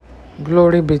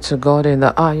Glory be to God in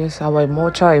the highest, our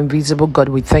immortal, invisible God.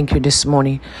 We thank you this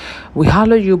morning. We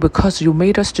hallow you because you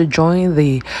made us to join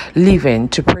the living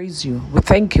to praise you. We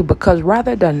thank you because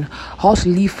rather than us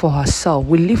live for ourselves,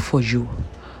 we live for you.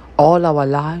 All our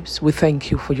lives, we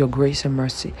thank you for your grace and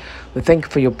mercy. We thank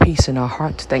you for your peace in our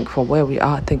heart. Thank you for where we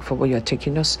are. Thank you for where you're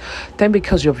taking us. Thank you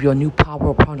because of your new power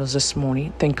upon us this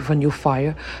morning. Thank you for new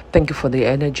fire. Thank you for the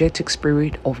energetic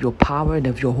spirit of your power and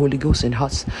of your Holy Ghost in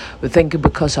us. We thank you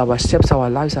because our steps, our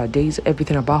lives, our days,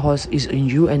 everything about us is in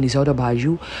you and is all about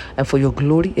you and for your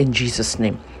glory in Jesus'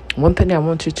 name. One thing I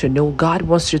want you to know, God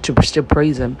wants you to still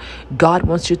praise him. God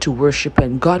wants you to worship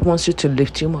him. God wants you to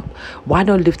lift him up. Why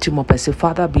not lift him up and say,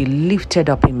 Father, be lifted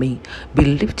up in me. Be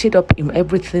lifted up in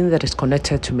everything that is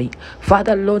connected to me.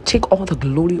 Father, Lord, take all the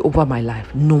glory over my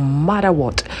life, no matter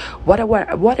what.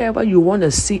 Whatever you want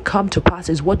to see come to pass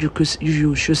is what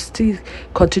you should still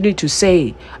continue to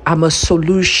say. I'm a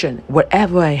solution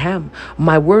wherever I am.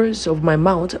 My words of my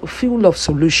mouth are full of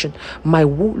solution. My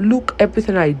look,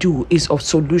 everything I do is of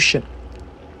solution.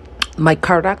 My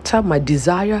character, my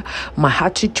desire, my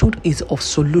attitude is of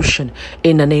solution.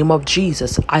 In the name of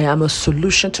Jesus, I am a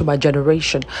solution to my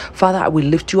generation. Father, I will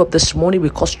lift you up this morning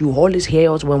because you always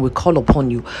hear us when we call upon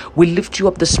you. We lift you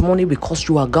up this morning because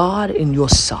you are God in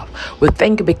yourself. We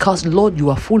thank you because, Lord, you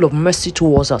are full of mercy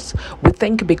towards us. We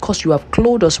thank you because you have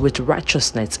clothed us with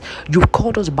righteousness. You've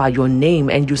called us by your name,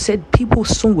 and you said people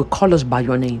soon will call us by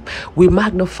your name. We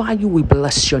magnify you. We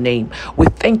bless your name. We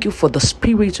thank you for the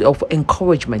spirit of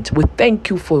encouragement. We thank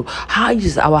you for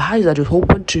our eyes that is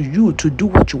open to you to do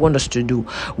what you want us to do.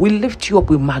 We lift you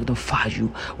up, we magnify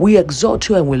you. We exalt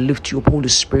you and we lift you up. Holy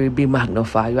Spirit, be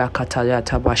magnified. I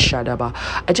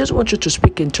just want you to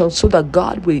speak in tongues so that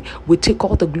God will take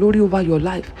all the glory over your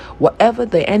life. Whatever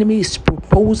the enemy is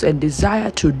proposed and desire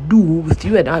to do with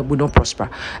you and I will not prosper.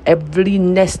 Every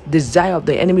next desire of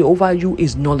the enemy over you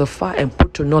is nullified and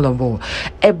put to null and void.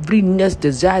 Every next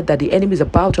desire that the enemy is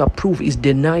about to approve is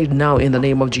denied now in the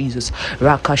name of Jesus.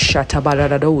 The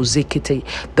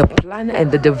plan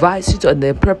and the devices and the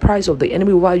enterprise of the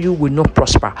enemy over you will not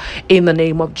prosper in the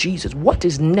name of Jesus. What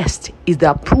is next is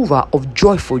the approval of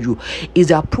joy for you, is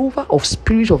the approval of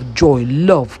spirit of joy,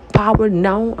 love, power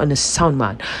now, and a sound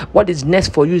mind. What is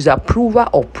next for you is the approval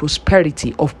of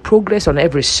prosperity, of progress on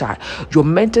every side. Your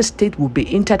mental state will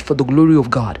be intact for the glory of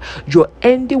God. Your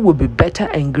ending will be better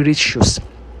and gracious.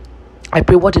 I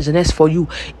pray what is next for you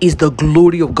is the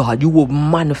glory of God. You will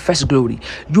manifest glory.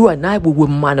 You and I will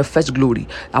manifest glory.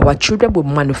 Our children will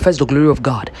manifest the glory of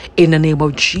God. In the name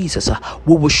of Jesus,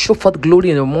 we will show forth glory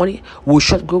in the morning. We will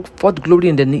show forth glory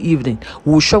in the evening.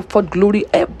 We will show forth glory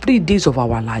every day of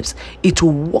our lives. It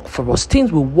will work for us.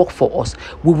 Things will work for us.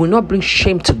 We will not bring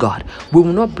shame to God. We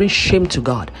will not bring shame to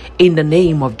God. In the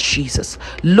name of Jesus,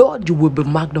 Lord, you will be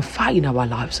magnified in our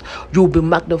lives. You will be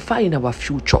magnified in our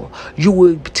future. You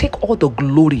will take all the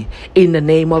glory in the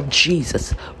name of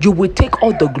Jesus. You will take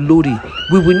all the glory.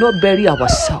 We will not bury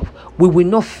ourselves. We will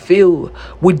not fail.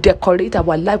 We decorate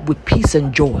our life with peace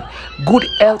and joy, good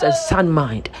health and sound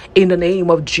mind in the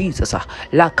name of Jesus.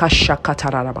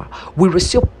 We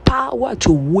receive power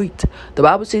to wait. The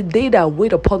Bible says, they that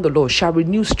wait upon the Lord shall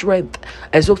renew strength.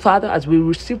 And so, Father, as we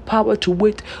receive power to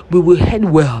wait, we will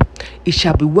end well. It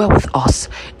shall be well with us.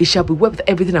 It shall be well with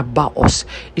everything about us.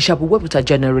 It shall be well with our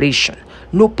generation.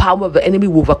 No power of the enemy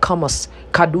will overcome us.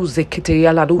 I will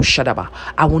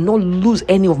not lose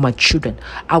any of my children.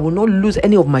 I will not lose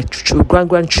any of my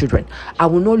grandchildren. I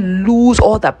will not lose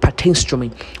all that pertains to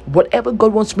me. Whatever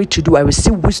God wants me to do, I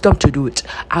receive wisdom to do it.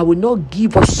 I will not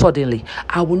give up suddenly.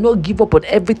 I will not give up on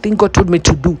everything God told me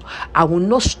to do. I will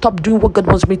not stop doing what God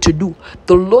wants me to do.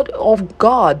 The Lord of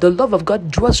God, the love of God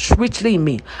dwells richly in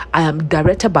me. I am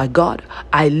directed by God.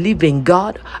 I live in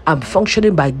God. I'm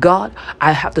functioning by God.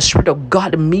 I have the Spirit of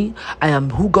God in me. I am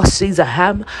who God says I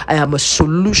am. I am a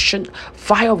solution.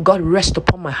 Fire of God rest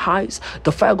upon my eyes.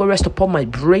 The fire of God rest upon my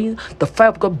brain. The fire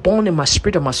of God burn in my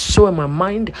spirit and my soul and my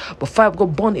mind. The fire of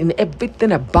God burn in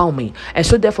everything about me. And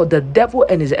so therefore the devil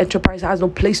and his enterprise has no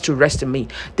place to rest in me.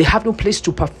 They have no place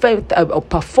to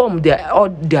perform their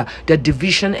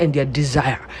division and their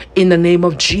desire. In the name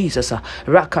of Jesus.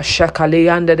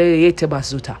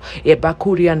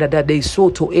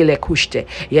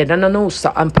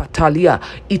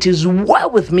 It is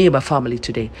well with me and my family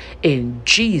today. In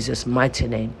Jesus' mighty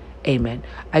name. Amen.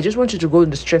 I just want you to go in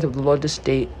the strength of the Lord this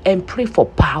day and pray for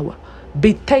power.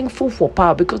 Be thankful for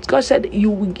power because God said He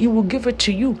will give it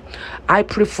to you. I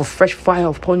pray for fresh fire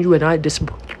upon you and I this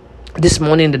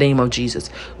morning in the name of Jesus.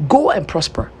 Go and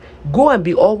prosper. Go and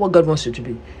be all what God wants you to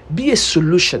be. Be a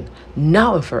solution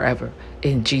now and forever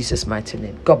in Jesus' mighty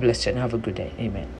name. God bless you and have a good day. Amen.